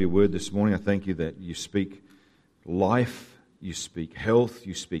Your word this morning, I thank you that you speak life, you speak health,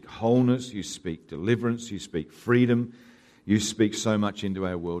 you speak wholeness, you speak deliverance, you speak freedom. You speak so much into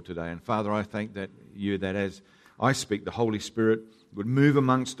our world today. And Father, I thank that as I speak, the Holy Spirit would move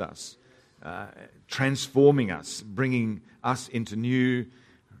amongst us, transforming us, bringing us into new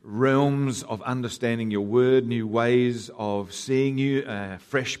realms of understanding your word, new ways of seeing you, a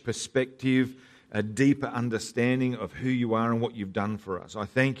fresh perspective, a deeper understanding of who you are and what you've done for us. I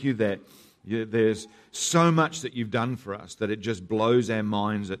thank you that there's so much that you've done for us that it just blows our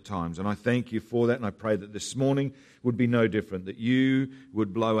minds at times. And I thank you for that, and I pray that this morning would be no different, that you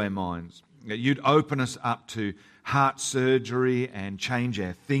would blow our minds, that you'd open us up to heart surgery and change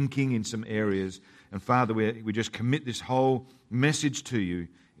our thinking in some areas. And Father, we just commit this whole message to you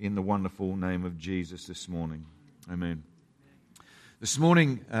in the wonderful name of Jesus this morning. Amen. This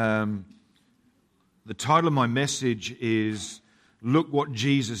morning, the title of my message is, Look What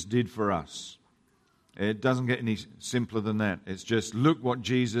Jesus Did for Us. It doesn't get any simpler than that. It's just, look what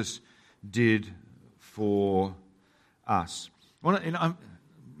Jesus did for us.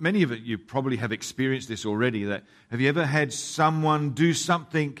 Many of you probably have experienced this already. Have you ever had someone do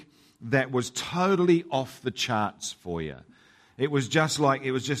something that was totally off the charts for you? It was just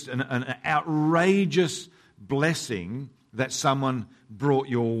an outrageous blessing that someone brought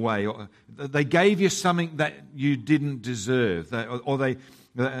your way. Or they gave you something that you didn't deserve,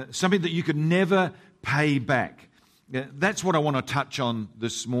 something that you could never pay back. That's what I want to touch on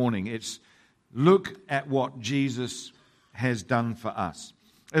this morning. It's look at what Jesus has done for us.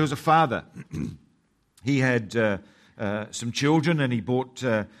 There was a father. He had some children, and he bought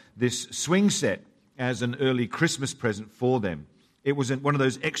this swing set as an early Christmas present for them. It was one of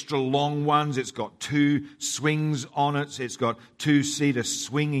those extra long ones. It's got 2 swings on it. It's got 2-seater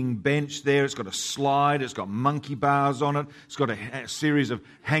swinging bench there. It's got a slide. It's got monkey bars on it. It's got a series of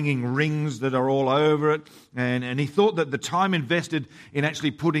hanging rings that are all over it. And he thought that the time invested in actually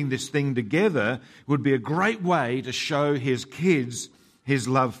putting this thing together would be a great way to show his kids his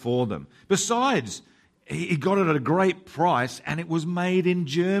love for them. Besides, he got it at a great price, and it was made in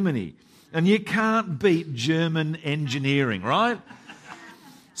Germany. And you can't beat German engineering, right?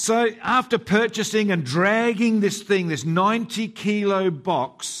 So after purchasing and dragging this 90-kilo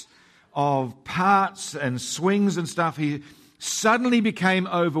box of parts and swings and stuff, he suddenly became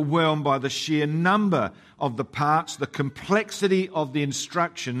overwhelmed by the sheer number of the parts, the complexity of the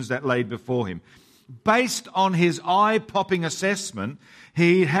instructions that laid before him. Based on his eye-popping assessment,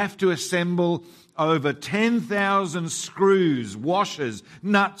 he'd have to assemble over 10,000 screws, washers,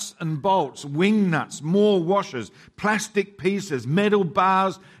 nuts and bolts, wing nuts, more washers, plastic pieces, metal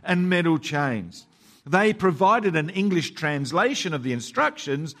bars and metal chains. They provided an English translation of the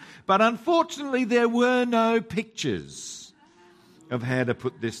instructions, but unfortunately there were no pictures of how to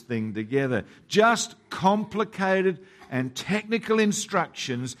put this thing together. Just complicated and technical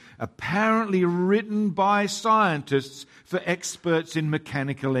instructions apparently written by scientists for experts in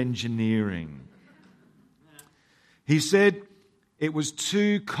mechanical engineering. He said it was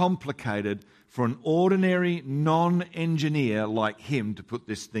too complicated for an ordinary non-engineer like him to put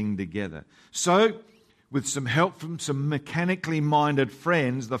this thing together. So, with some help from some mechanically minded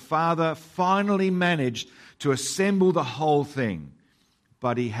friends, the father finally managed to assemble the whole thing.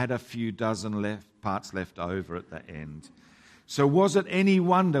 But he had a few dozen parts left over at the end. So was it any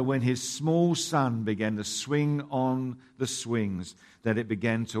wonder when his small son began to swing on the swings that it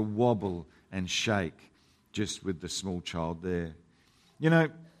began to wobble and shake? Just with the small child there. You know,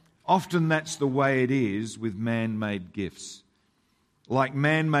 often that's the way it is with man-made gifts. Like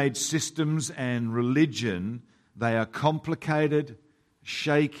man-made systems and religion, they are complicated,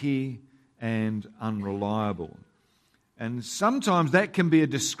 shaky, and unreliable. And sometimes that can be a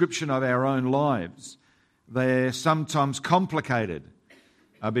description of our own lives. They're sometimes complicated,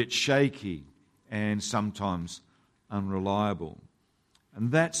 a bit shaky, and sometimes unreliable.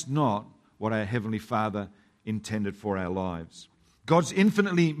 And that's not what our Heavenly Father intended for our lives. God's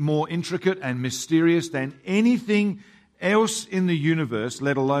infinitely more intricate and mysterious than anything else in the universe,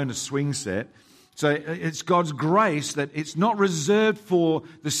 let alone a swing set. So it's God's grace that it's not reserved for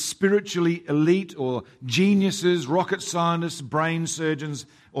the spiritually elite or geniuses, rocket scientists, brain surgeons,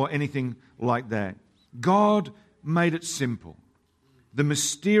 or anything like that. God made it simple. The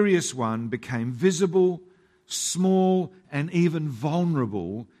mysterious one became visible, small, and even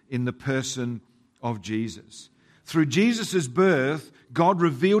vulnerable in the person of Jesus. Through Jesus' birth, God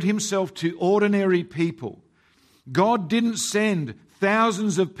revealed himself to ordinary people. God didn't send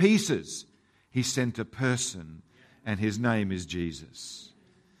thousands of pieces. He sent a person, and his name is Jesus.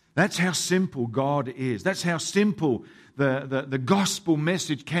 That's how simple God is. That's how simple the gospel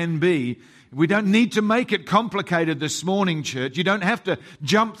message can be. We don't need to make it complicated this morning, church. You don't have to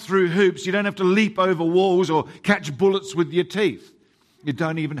jump through hoops. You don't have to leap over walls or catch bullets with your teeth. You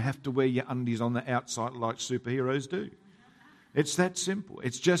don't even have to wear your undies on the outside like superheroes do. It's that simple.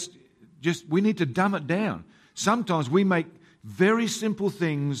 It's just we need to dumb it down. Sometimes we make very simple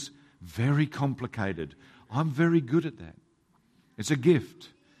things very complicated. I'm very good at that. It's a gift.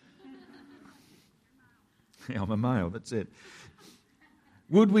 Yeah, I'm a male, that's it.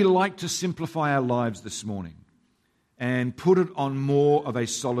 Would we like to simplify our lives this morning and put it on more of a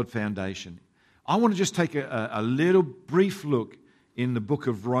solid foundation? I want to just take a little brief look in the book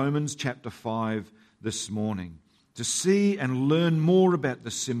of Romans chapter 5 this morning to see and learn more about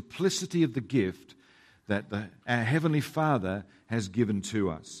the simplicity of the gift that our Heavenly Father has given to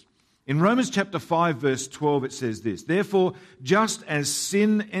us. In Romans chapter 5 verse 12 it says this, "Therefore, just as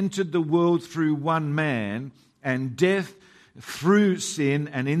sin entered the world through one man, and death through sin,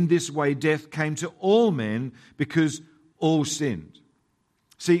 and in this way death came to all men because all sinned."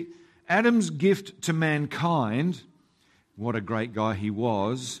 See, Adam's gift to mankind, what a great guy he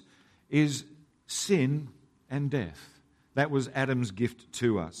was, is sin and death. That was Adam's gift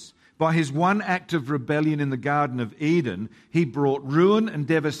to us. By his one act of rebellion in the Garden of Eden, he brought ruin and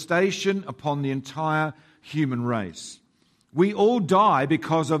devastation upon the entire human race. We all die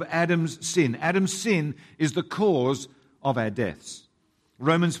because of Adam's sin. Adam's sin is the cause of our deaths.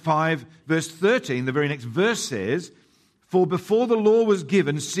 Romans 5 verse 13, the very next verse says, "For before the law was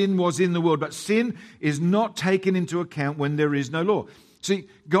given, sin was in the world, but sin is not taken into account when there is no law." See,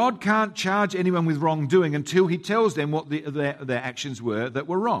 God can't charge anyone with wrongdoing until He tells them what their actions were that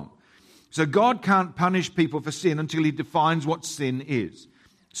were wrong. So God can't punish people for sin until He defines what sin is.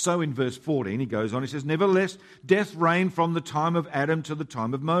 So in verse 14 he goes on, he says, "Nevertheless, death reigned from the time of Adam to the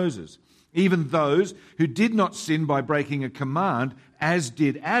time of Moses. Even those who did not sin by breaking a command, as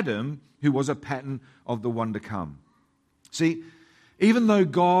did Adam, who was a pattern of the one to come." See, even though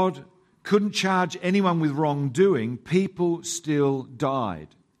God couldn't charge anyone with wrongdoing, people still died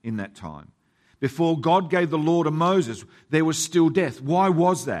in that time. Before God gave the law to Moses, there was still death. Why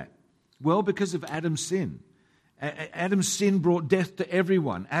was that? Well, because of Adam's sin. Adam's sin brought death to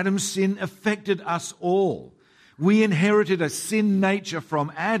everyone. Adam's sin affected us all. We inherited a sin nature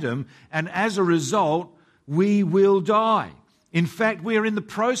from Adam, and as a result, we will die. In fact, we are in the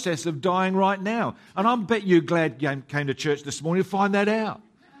process of dying right now. And I bet you're glad you came to church this morning to find that out.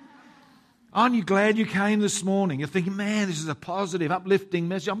 Aren't you glad you came this morning? You're thinking, man, this is a positive, uplifting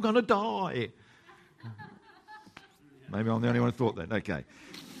message. I'm going to die. Maybe I'm the only one who thought that. Okay.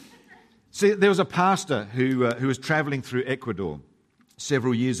 See, there was a pastor who was traveling through Ecuador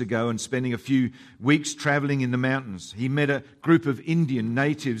several years ago and spending a few weeks traveling in the mountains. He met a group of Indian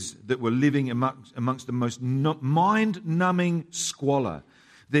natives that were living amongst the most mind-numbing squalor.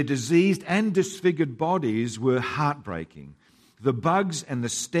 Their diseased and disfigured bodies were heartbreaking. The bugs and the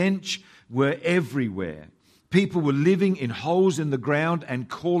stench were everywhere. People were living in holes in the ground and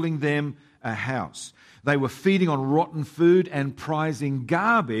calling them a house. They were feeding on rotten food and prizing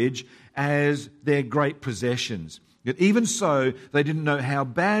garbage as their great possessions. Yet even so, they didn't know how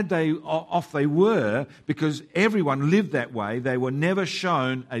bad off they were because everyone lived that way. They were never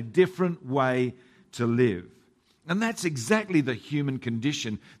shown a different way to live. And that's exactly the human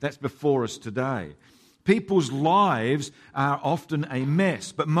condition that's before us today. People's lives are often a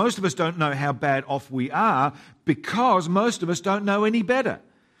mess, but most of us don't know how bad off we are because most of us don't know any better.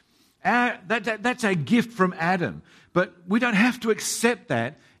 That's a gift from Adam, but we don't have to accept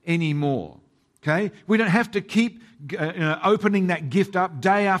that anymore. Okay, we don't have to keep opening that gift up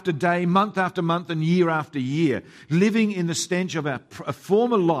day after day, month after month, and year after year, living in the stench of a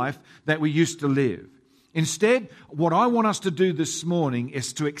former life that we used to live. Instead, what I want us to do this morning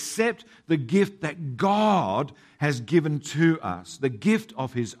is to accept the gift that God has given to us, the gift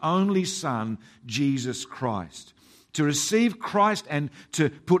of His only Son, Jesus Christ. To receive Christ and to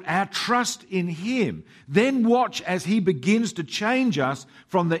put our trust in Him. Then watch as He begins to change us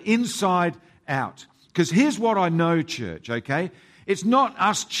from the inside out. Because here's what I know, church, okay? It's not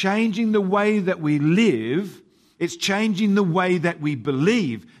us changing the way that we live. It's changing the way that we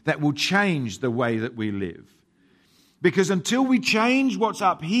believe that will change the way that we live. Because until we change what's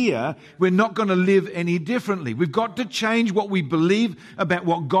up here, we're not going to live any differently. We've got to change what we believe about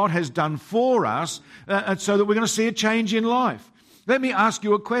what God has done for us so that we're going to see a change in life. Let me ask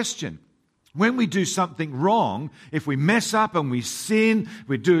you a question. When we do something wrong, if we mess up and we sin,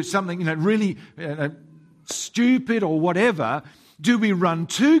 we do something really stupid or whatever, do we run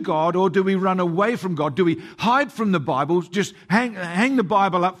to God or do we run away from God? Do we hide from the Bible, just hang the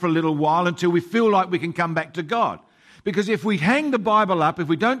Bible up for a little while until we feel like we can come back to God? Because if we hang the Bible up, if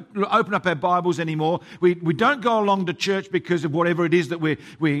we don't open up our Bibles anymore, we don't go along to church because of whatever it is that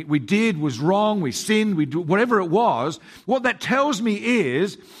we did was wrong, we sinned, whatever it was, what that tells me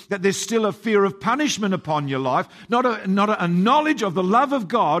is that there's still a fear of punishment upon your life, not a knowledge of the love of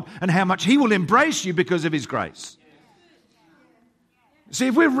God and how much He will embrace you because of His grace. See,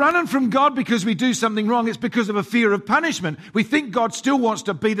 if we're running from God because we do something wrong, it's because of a fear of punishment. We think God still wants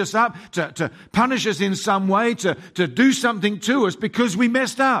to beat us up, to punish us in some way, to do something to us because we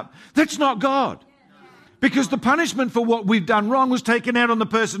messed up. That's not God. Because the punishment for what we've done wrong was taken out on the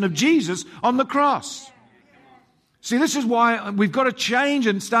person of Jesus on the cross. See, this is why we've got to change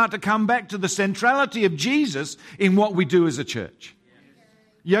and start to come back to the centrality of Jesus in what we do as a church.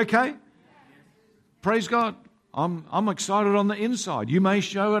 You okay? Praise God. I'm excited on the inside. You may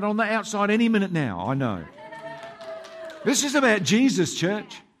show it on the outside any minute now, I know. This is about Jesus,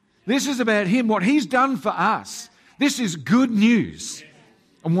 church. This is about Him, what He's done for us. This is good news.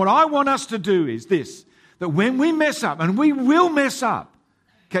 And what I want us to do is this, that when we mess up, and we will mess up,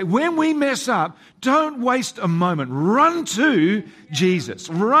 okay, when we mess up, don't waste a moment. Run to Jesus.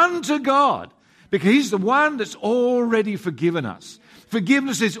 Run to God, because He's the one that's already forgiven us.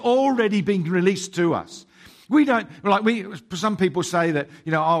 Forgiveness is already being released to us. We don't, some people say that,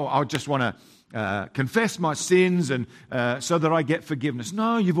 I just want to confess my sins and so that I get forgiveness.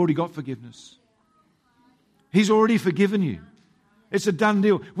 No, you've already got forgiveness. He's already forgiven you. It's a done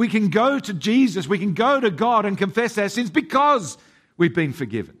deal. We can go to Jesus, we can go to God and confess our sins because we've been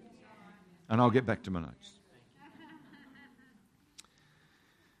forgiven. And I'll get back to my notes.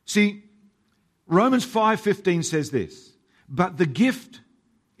 See, Romans 5:15 says this, but the gift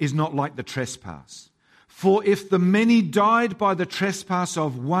is not like the trespass. For if the many died by the trespass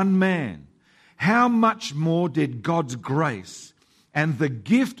of one man, how much more did God's grace and the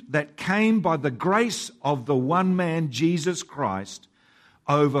gift that came by the grace of the one man, Jesus Christ,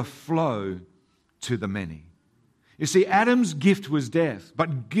 overflow to the many? You see, Adam's gift was death,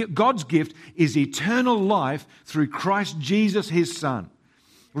 but God's gift is eternal life through Christ Jesus, His Son.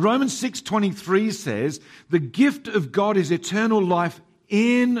 Romans 6:23 says, the gift of God is eternal life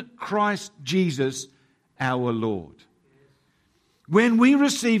in Christ Jesus, our Lord. When we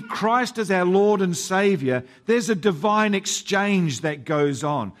receive Christ as our Lord and Savior, there's a divine exchange that goes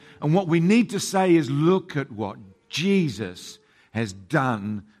on. And what we need to say is, look at what Jesus has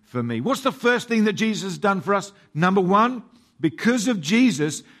done for me. What's the first thing that Jesus has done for us? Number one, because of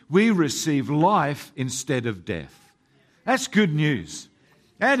Jesus, we receive life instead of death. That's good news.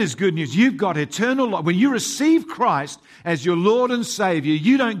 That is good news. You've got eternal life. When you receive Christ as your Lord and Savior,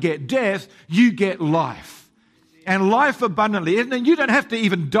 you don't get death, you get life. And life abundantly. And you don't have to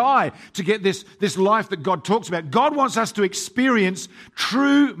even die to get this life that God talks about. God wants us to experience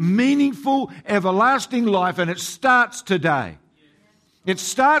true, meaningful, everlasting life, and it starts today. It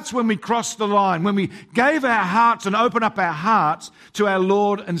starts when we cross the line, when we gave our hearts and opened up our hearts to our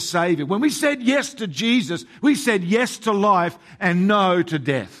Lord and Savior. When we said yes to Jesus, we said yes to life and no to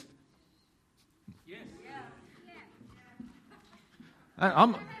death. Yes.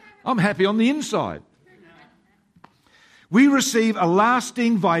 I'm happy on the inside. We receive a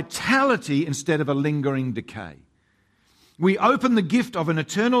lasting vitality instead of a lingering decay. We open the gift of an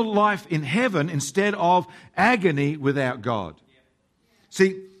eternal life in heaven instead of agony without God.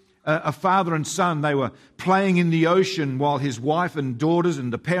 See, a father and son, they were playing in the ocean while his wife and daughters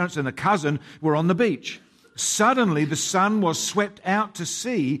and the parents and a cousin were on the beach. Suddenly, the son was swept out to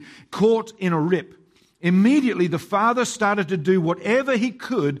sea, caught in a rip. Immediately, the father started to do whatever he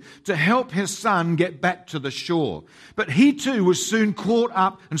could to help his son get back to the shore. But he too was soon caught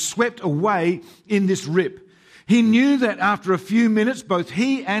up and swept away in this rip. He knew that after a few minutes, both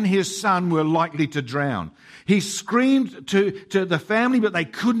he and his son were likely to drown. He screamed to the family, but they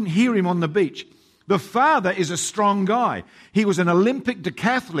couldn't hear him on the beach. The father is a strong guy. He was an Olympic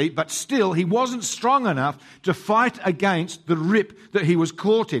decathlete, but still he wasn't strong enough to fight against the rip that he was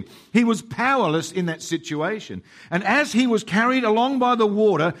caught in. He was powerless in that situation. And as he was carried along by the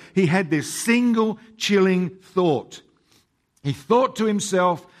water, he had this single chilling thought. He thought to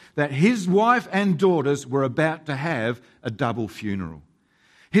himself that his wife and daughters were about to have a double funeral.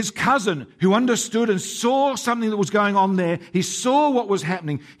 His cousin, who understood and saw something that was going on there, he saw what was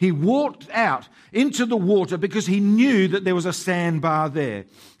happening. He walked out into the water because he knew that there was a sandbar there.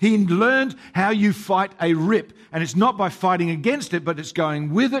 He learned how you fight a rip. And it's not by fighting against it, but it's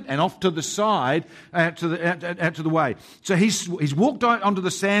going with it and off to the side, out to the way. So he's walked out onto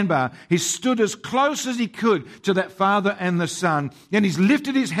the sandbar. He stood as close as he could to that father and the son. Then he's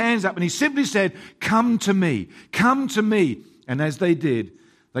lifted his hands up and he simply said, "Come to me, come to me." And as they did,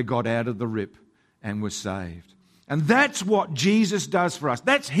 they got out of the rip and were saved. And that's what Jesus does for us.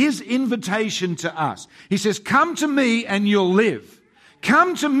 That's his invitation to us. He says, come to me and you'll live.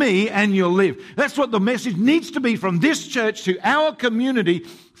 Come to me and you'll live. That's what the message needs to be from this church to our community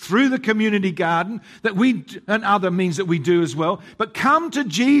through the community garden, that we, and other means that we do as well. But come to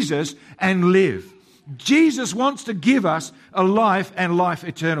Jesus and live. Jesus wants to give us a life and life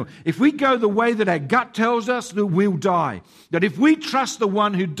eternal. If we go the way that our gut tells us, that we'll die. That if we trust the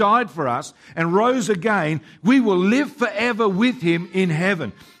one who died for us and rose again, we will live forever with him in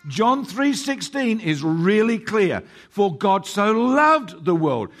heaven. John 3:16 is really clear. For God so loved the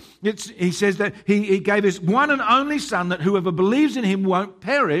world. He says that he gave his one and only Son, that whoever believes in him won't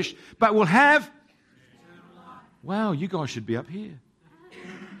perish, but will have eternal life. Wow, you guys should be up here.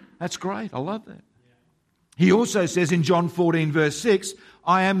 That's great. I love that. He also says in John 14 verse 6,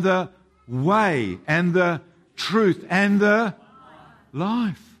 I am the way and the truth and the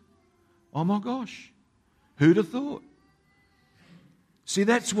life. Oh my gosh. Who'd have thought? See,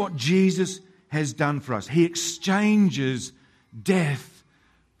 that's what Jesus has done for us. He exchanges death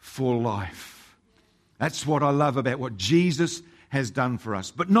for life. That's what I love about what Jesus has done for us.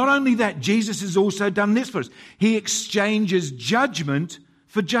 But not only that, Jesus has also done this for us. He exchanges judgment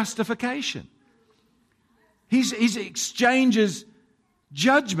for justification. He exchanges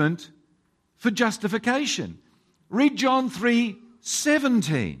judgment for justification. Read John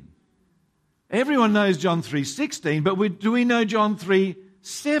 3:17. Everyone knows John 3:16, but do we know John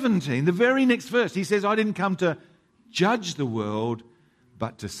 3:17? The very next verse, he says, I didn't come to judge the world,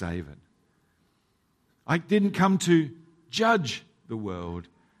 but to save it. I didn't come to judge the world,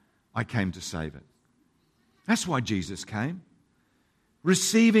 I came to save it. That's why Jesus came.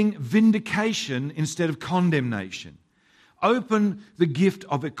 Receiving vindication instead of condemnation. Open the gift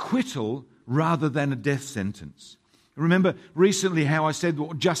of acquittal rather than a death sentence. Remember recently how I said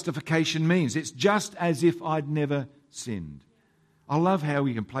what justification means. It's just as if I'd never sinned. I love how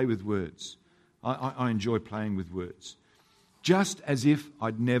we can play with words. I enjoy playing with words. Just as if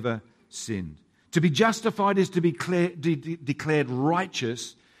I'd never sinned. To be justified is to be declared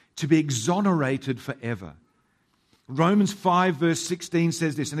righteous, to be exonerated forever. Romans 5 verse 16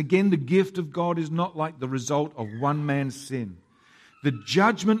 says this, and again the gift of God is not like the result of one man's sin. The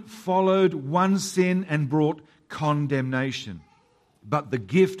judgment followed one sin and brought condemnation, but the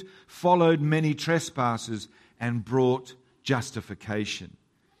gift followed many trespasses and brought justification.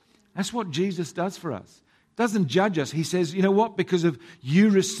 That's what Jesus does for us. He doesn't judge us. He says, you know what? Because of you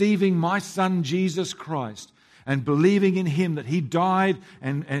receiving my Son Jesus Christ and believing in him, that he died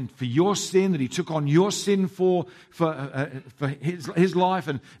and for your sin, that he took on your sin for his life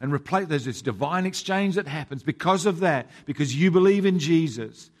and replaced. There's this divine exchange that happens because of that. Because you believe in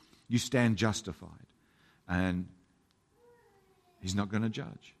Jesus, you stand justified. And he's not going to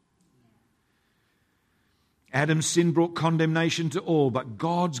judge. Adam's sin brought condemnation to all, but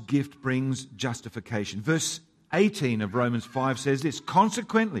God's gift brings justification. Verse 18 of Romans 5 says this,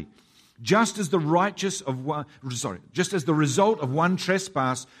 consequently, just as the result of one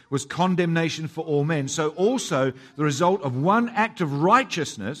trespass was condemnation for all men, so also the result of one act of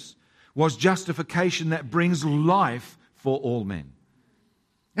righteousness was justification that brings life for all men.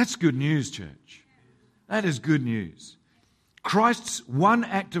 That's good news, church. That is good news. Christ's one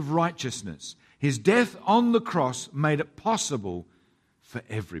act of righteousness, his death on the cross, made it possible for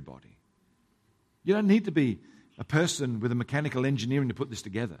everybody. You don't need to be a person with a mechanical engineering to put this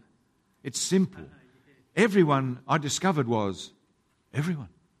together. It's simple. Everyone I discovered was everyone.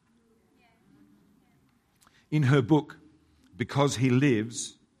 In her book, Because He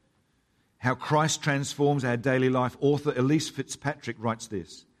Lives, How Christ Transforms Our Daily Life, author Elise Fitzpatrick writes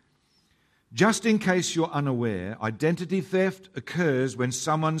this. Just in case you're unaware, identity theft occurs when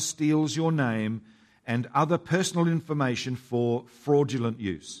someone steals your name and other personal information for fraudulent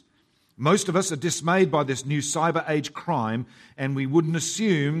use. Most of us are dismayed by this new cyber age crime, and we wouldn't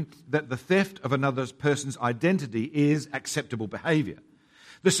assume that the theft of another person's identity is acceptable behavior.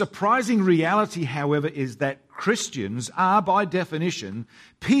 The surprising reality, however, is that Christians are, by definition,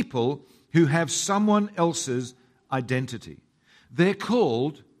 people who have someone else's identity. They're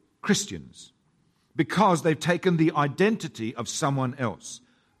called Christians because they've taken the identity of someone else,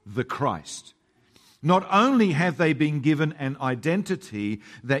 the Christ. Not only have they been given an identity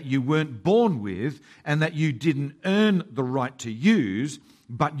that you weren't born with and that you didn't earn the right to use,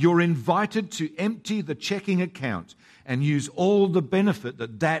 but you're invited to empty the checking account and use all the benefit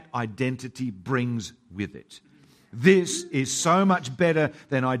that that identity brings with it. This is so much better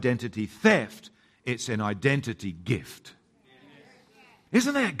than identity theft. It's an identity gift.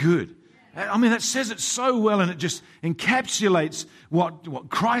 Isn't that good? I mean, that says it so well, and it just encapsulates what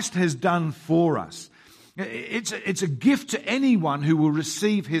Christ has done for us. It's a gift to anyone who will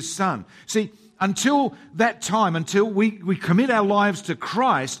receive his Son. See, until that time, until we commit our lives to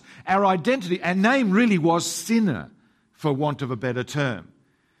Christ, our identity, our name really was sinner, for want of a better term.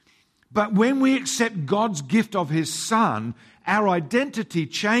 But when we accept God's gift of his Son, our identity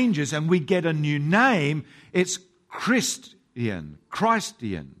changes and we get a new name. It's Christian.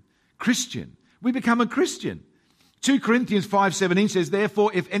 We become a Christian. 2 Corinthians 5:17 says,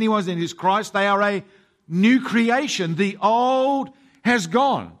 therefore, if anyone's in his Christ, they are a new creation. The old has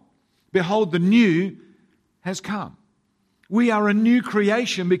gone. Behold, the new has come. We are a new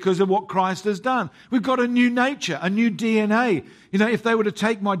creation because of what Christ has done. We've got a new nature, a new DNA. You know, if they were to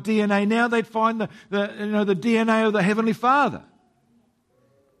take my DNA now, they'd find the DNA of the Heavenly Father.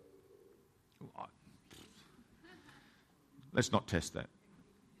 Let's not test that.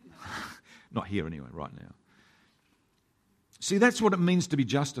 Not here anyway, right now. See, that's what it means to be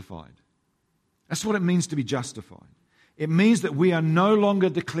justified. That's what it means to be justified. It means that we are no longer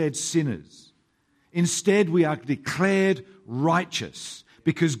declared sinners. Instead, we are declared righteous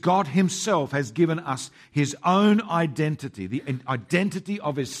because God himself has given us his own identity, the identity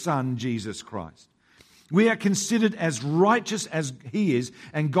of his Son, Jesus Christ. We are considered as righteous as he is,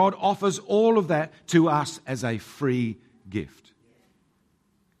 and God offers all of that to us as a free gift.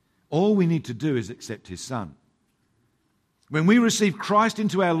 All we need to do is accept his Son. When we receive Christ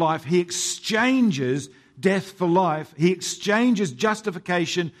into our life, he exchanges death for life. He exchanges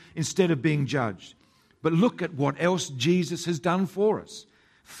justification instead of being judged. But look at what else Jesus has done for us.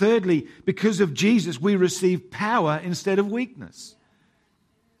 Thirdly, because of Jesus, we receive power instead of weakness.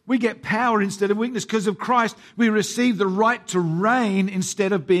 We get power instead of weakness. Because of Christ, we receive the right to reign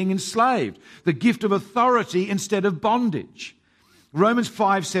instead of being enslaved. The gift of authority instead of bondage. Romans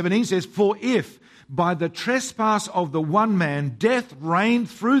 5:17 says, for if by the trespass of the one man, death reigned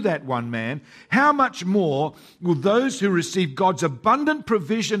through that one man, how much more will those who receive God's abundant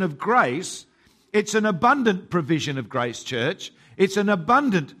provision of grace? It's an abundant provision of grace, church. It's an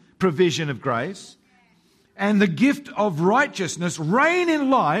abundant provision of grace. And the gift of righteousness reign in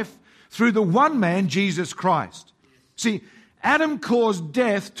life through the one man, Jesus Christ. See, Adam caused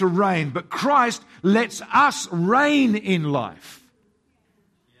death to reign, but Christ lets us reign in life.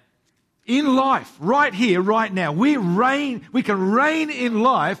 In life, right here, right now. We can reign in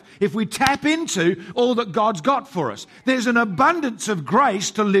life if we tap into all that God's got for us. There's an abundance of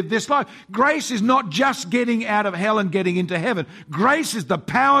grace to live this life. Grace is not just getting out of hell and getting into heaven. Grace is the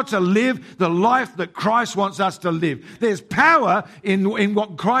power to live the life that Christ wants us to live. There's power in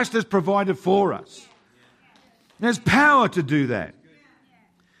what Christ has provided for us. There's power to do that.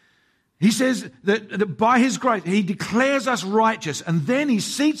 He says that by his grace, he declares us righteous, and then he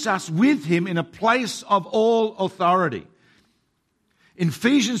seats us with him in a place of all authority. In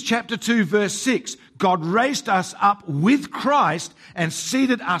Ephesians chapter 2, verse 6, God raised us up with Christ and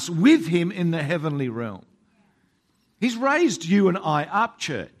seated us with him in the heavenly realm. He's raised you and I up,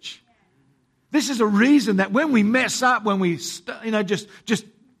 church. This is a reason that when we mess up, when we just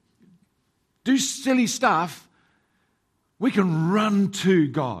do silly stuff, we can run to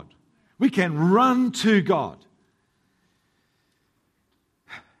God. We can run to God.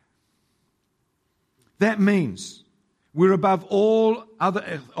 That means we're above all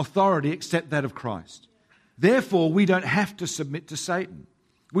other authority except that of Christ. Therefore, we don't have to submit to Satan.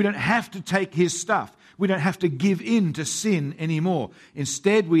 We don't have to take his stuff. We don't have to give in to sin anymore.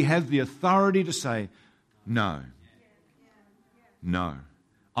 Instead, we have the authority to say, no. No.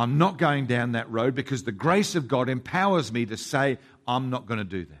 I'm not going down that road because the grace of God empowers me to say, I'm not going to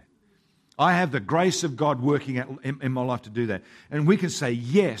do that. I have the grace of God working in my life to do that. And we can say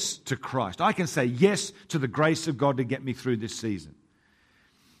yes to Christ. I can say yes to the grace of God to get me through this season.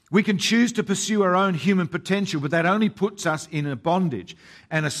 We can choose to pursue our own human potential, but that only puts us in a bondage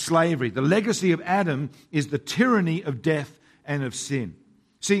and a slavery. The legacy of Adam is the tyranny of death and of sin.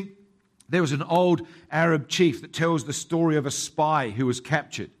 See, there was an old Arab chief that tells the story of a spy who was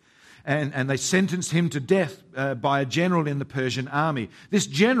captured. And they sentenced him to death by a general in the Persian army. This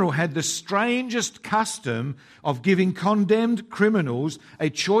general had the strangest custom of giving condemned criminals a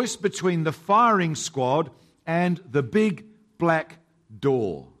choice between the firing squad and the big black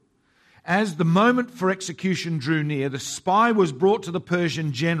door. As the moment for execution drew near, the spy was brought to the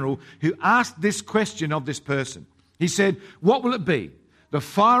Persian general, who asked this question of this person. He said, what will it be, the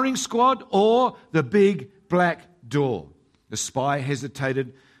firing squad or the big black door? The spy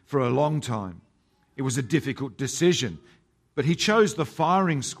hesitated for a long time. It was a difficult decision, but he chose the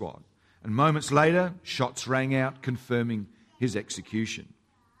firing squad. And moments later, shots rang out, confirming his execution.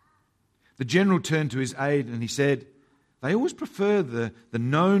 The general turned to his aide and he said, they always prefer the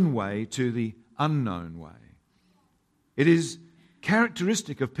known way to the unknown way. It is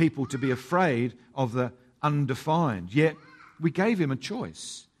characteristic of people to be afraid of the undefined. Yet we gave him a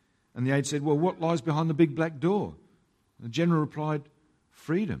choice. And the aide said, well, what lies behind the big black door? And the general replied,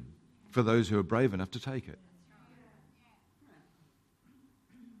 freedom for those who are brave enough to take it.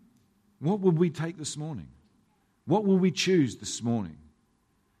 What will we take this morning? What will we choose this morning?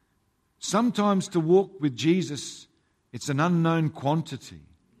 Sometimes to walk with Jesus, it's an unknown quantity,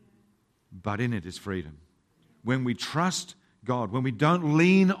 but in it is freedom. When we trust God, when we don't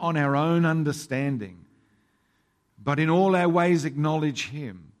lean on our own understanding, but in all our ways acknowledge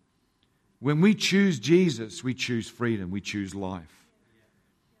Him, when we choose Jesus, we choose freedom, we choose life.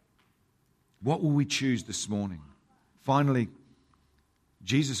 What will we choose this morning? Finally,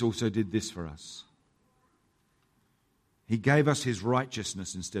 Jesus also did this for us. He gave us His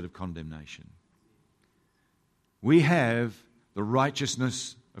righteousness instead of condemnation. We have the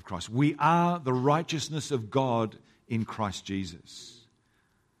righteousness of Christ. We are the righteousness of God in Christ Jesus.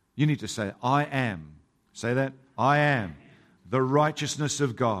 You need to say, I am. Say that. I am the righteousness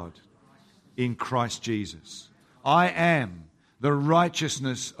of God in Christ Jesus. I am the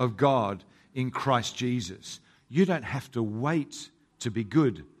righteousness of God in Christ Jesus. You don't have to wait to be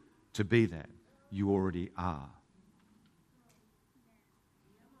good to be that. You already are.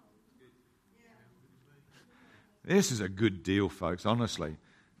 This is a good deal, folks, honestly.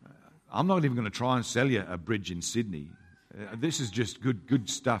 I'm not even going to try and sell you a bridge in Sydney. This is just good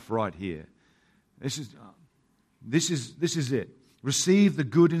stuff right here. This is it. Receive the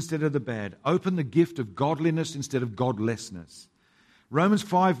good instead of the bad. Open the gift of godliness instead of godlessness. Romans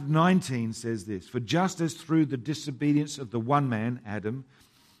 5:19 says this, for just as through the disobedience of the one man, Adam,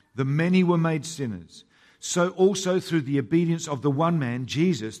 the many were made sinners, so also through the obedience of the one man,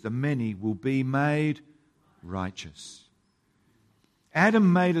 Jesus, the many will be made righteous.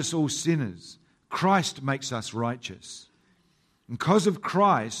 Adam made us all sinners. Christ makes us righteous. And because of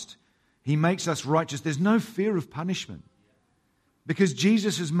Christ, He makes us righteous. There's no fear of punishment because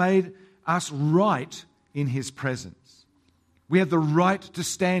Jesus has made us right in His presence. We have the right to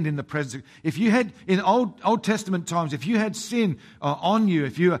stand in the presence. If you had, in Old Testament times, if you had sin on you,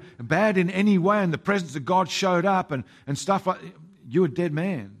 if you were bad in any way and the presence of God showed up and stuff like that, you're a dead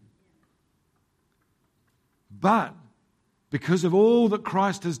man. But because of all that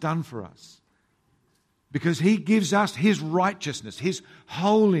Christ has done for us, because He gives us His righteousness, His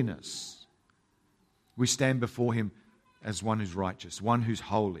holiness, we stand before Him as one who's righteous, one who's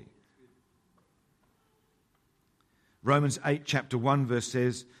holy. Romans 8, chapter 1, verse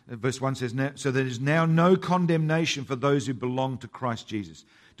 1 says, so there is now no condemnation for those who belong to Christ Jesus.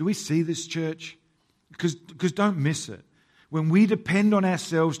 Do we see this, church? Because don't miss it. When we depend on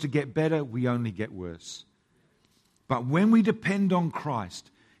ourselves to get better, we only get worse. But when we depend on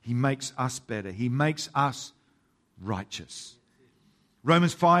Christ, He makes us better. He makes us righteous.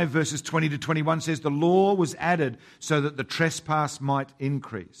 Romans 5, verses 20 to 21 says, the law was added so that the trespass might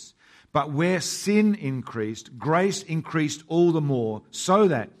increase. But where sin increased, grace increased all the more, so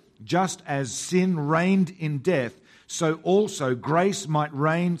that just as sin reigned in death, so also grace might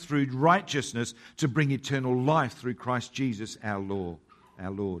reign through righteousness to bring eternal life through Christ Jesus our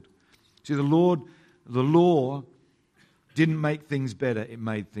Lord. See, the law didn't make things better, it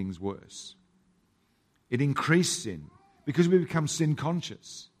made things worse. It increased sin because we become sin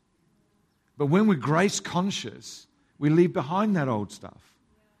conscious. But when we're grace conscious, we leave behind that old stuff.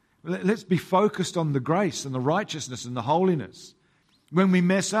 Let's be focused on the grace and the righteousness and the holiness. When we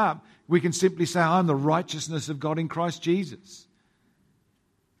mess up, we can simply say, I'm the righteousness of God in Christ Jesus.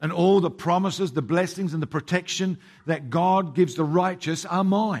 And all the promises, the blessings and the protection that God gives the righteous are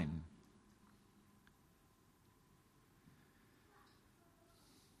mine.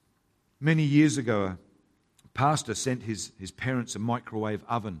 Many years ago, a pastor sent his parents a microwave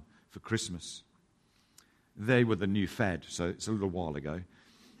oven for Christmas. They were the new fad, so it's a little while ago.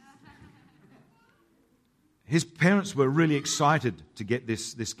 His parents were really excited to get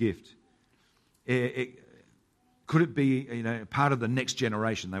this gift. Could it be part of the next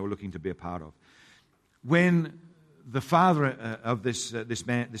generation they were looking to be a part of? When the father of this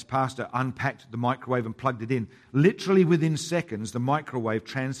pastor unpacked the microwave and plugged it in, literally within seconds, the microwave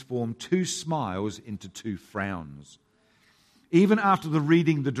transformed 2 smiles into 2 frowns. Even after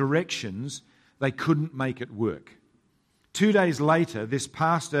reading the directions, they couldn't make it work. 2 days later, this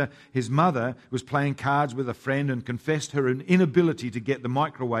pastor, his mother, was playing cards with a friend and confessed her inability to get the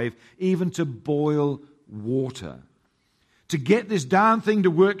microwave even to boil water. To get this darn thing to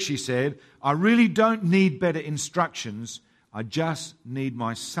work, she said, I really don't need better instructions. I just need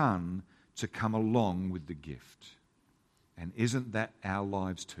my son to come along with the gift. And isn't that our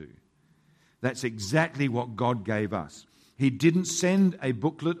lives too? That's exactly what God gave us. He didn't send a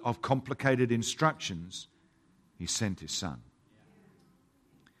booklet of complicated instructions. He sent His Son.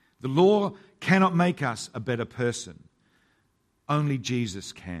 The law cannot make us a better person. Only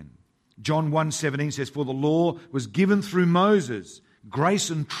Jesus can. John 1:17 says, "For the law was given through Moses.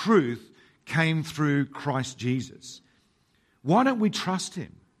 Grace and truth came through Christ Jesus." Why don't we trust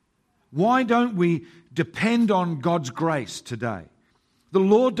Him? Why don't we depend on God's grace today? The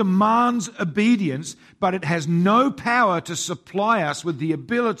law demands obedience, but it has no power to supply us with the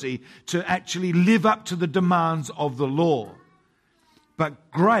ability to actually live up to the demands of the law. But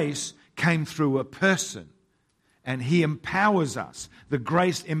grace came through a person, and He empowers us. The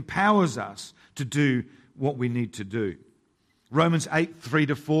grace empowers us to do what we need to do. Romans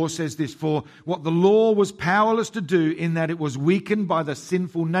 8:3-4 says this, "For what the law was powerless to do in that it was weakened by the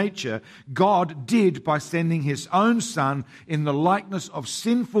sinful nature, God did by sending His own Son in the likeness of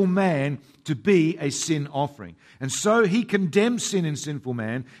sinful man to be a sin offering. And so He condemned sin in sinful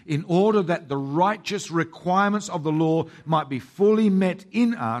man in order that the righteous requirements of the law might be fully met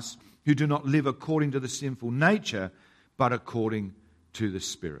in us who do not live according to the sinful nature, but according to the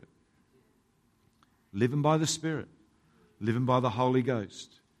Spirit." Living by the Spirit. Living by the Holy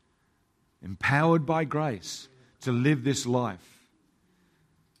Ghost, empowered by grace to live this life.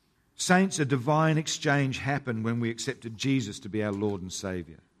 Saints, a divine exchange happened when we accepted Jesus to be our Lord and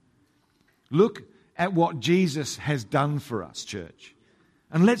Savior. Look at what Jesus has done for us, church.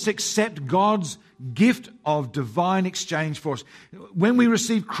 And let's accept God's gift of divine exchange for us. When we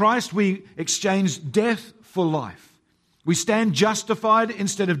receive Christ, we exchange death for life. We stand justified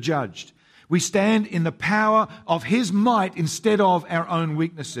instead of judged. We stand in the power of His might instead of our own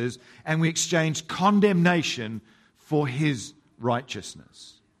weaknesses, and we exchange condemnation for His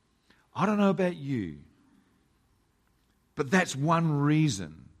righteousness. I don't know about you, but that's one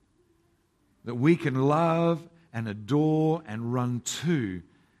reason that we can love and adore and run to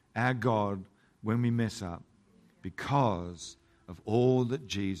our God when we mess up, because of all that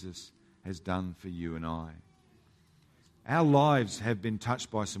Jesus has done for you and I. Our lives have been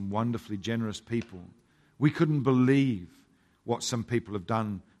touched by some wonderfully generous people. We couldn't believe what some people have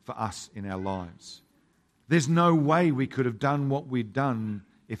done for us in our lives. There's no way we could have done what we'd done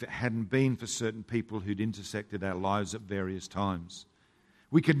if it hadn't been for certain people who'd intersected our lives at various times.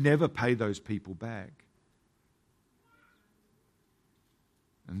 We could never pay those people back.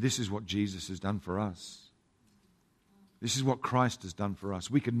 And this is what Jesus has done for us. This is what Christ has done for us.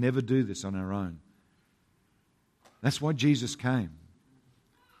 We could never do this on our own. That's why Jesus came.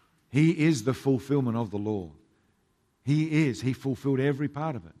 He is the fulfillment of the law. He is. He fulfilled every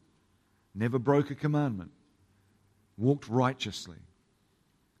part of it. Never broke a commandment. Walked righteously.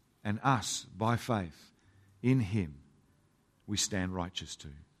 And us, by faith, in Him, we stand righteous too.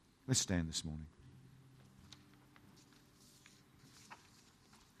 Let's stand this morning.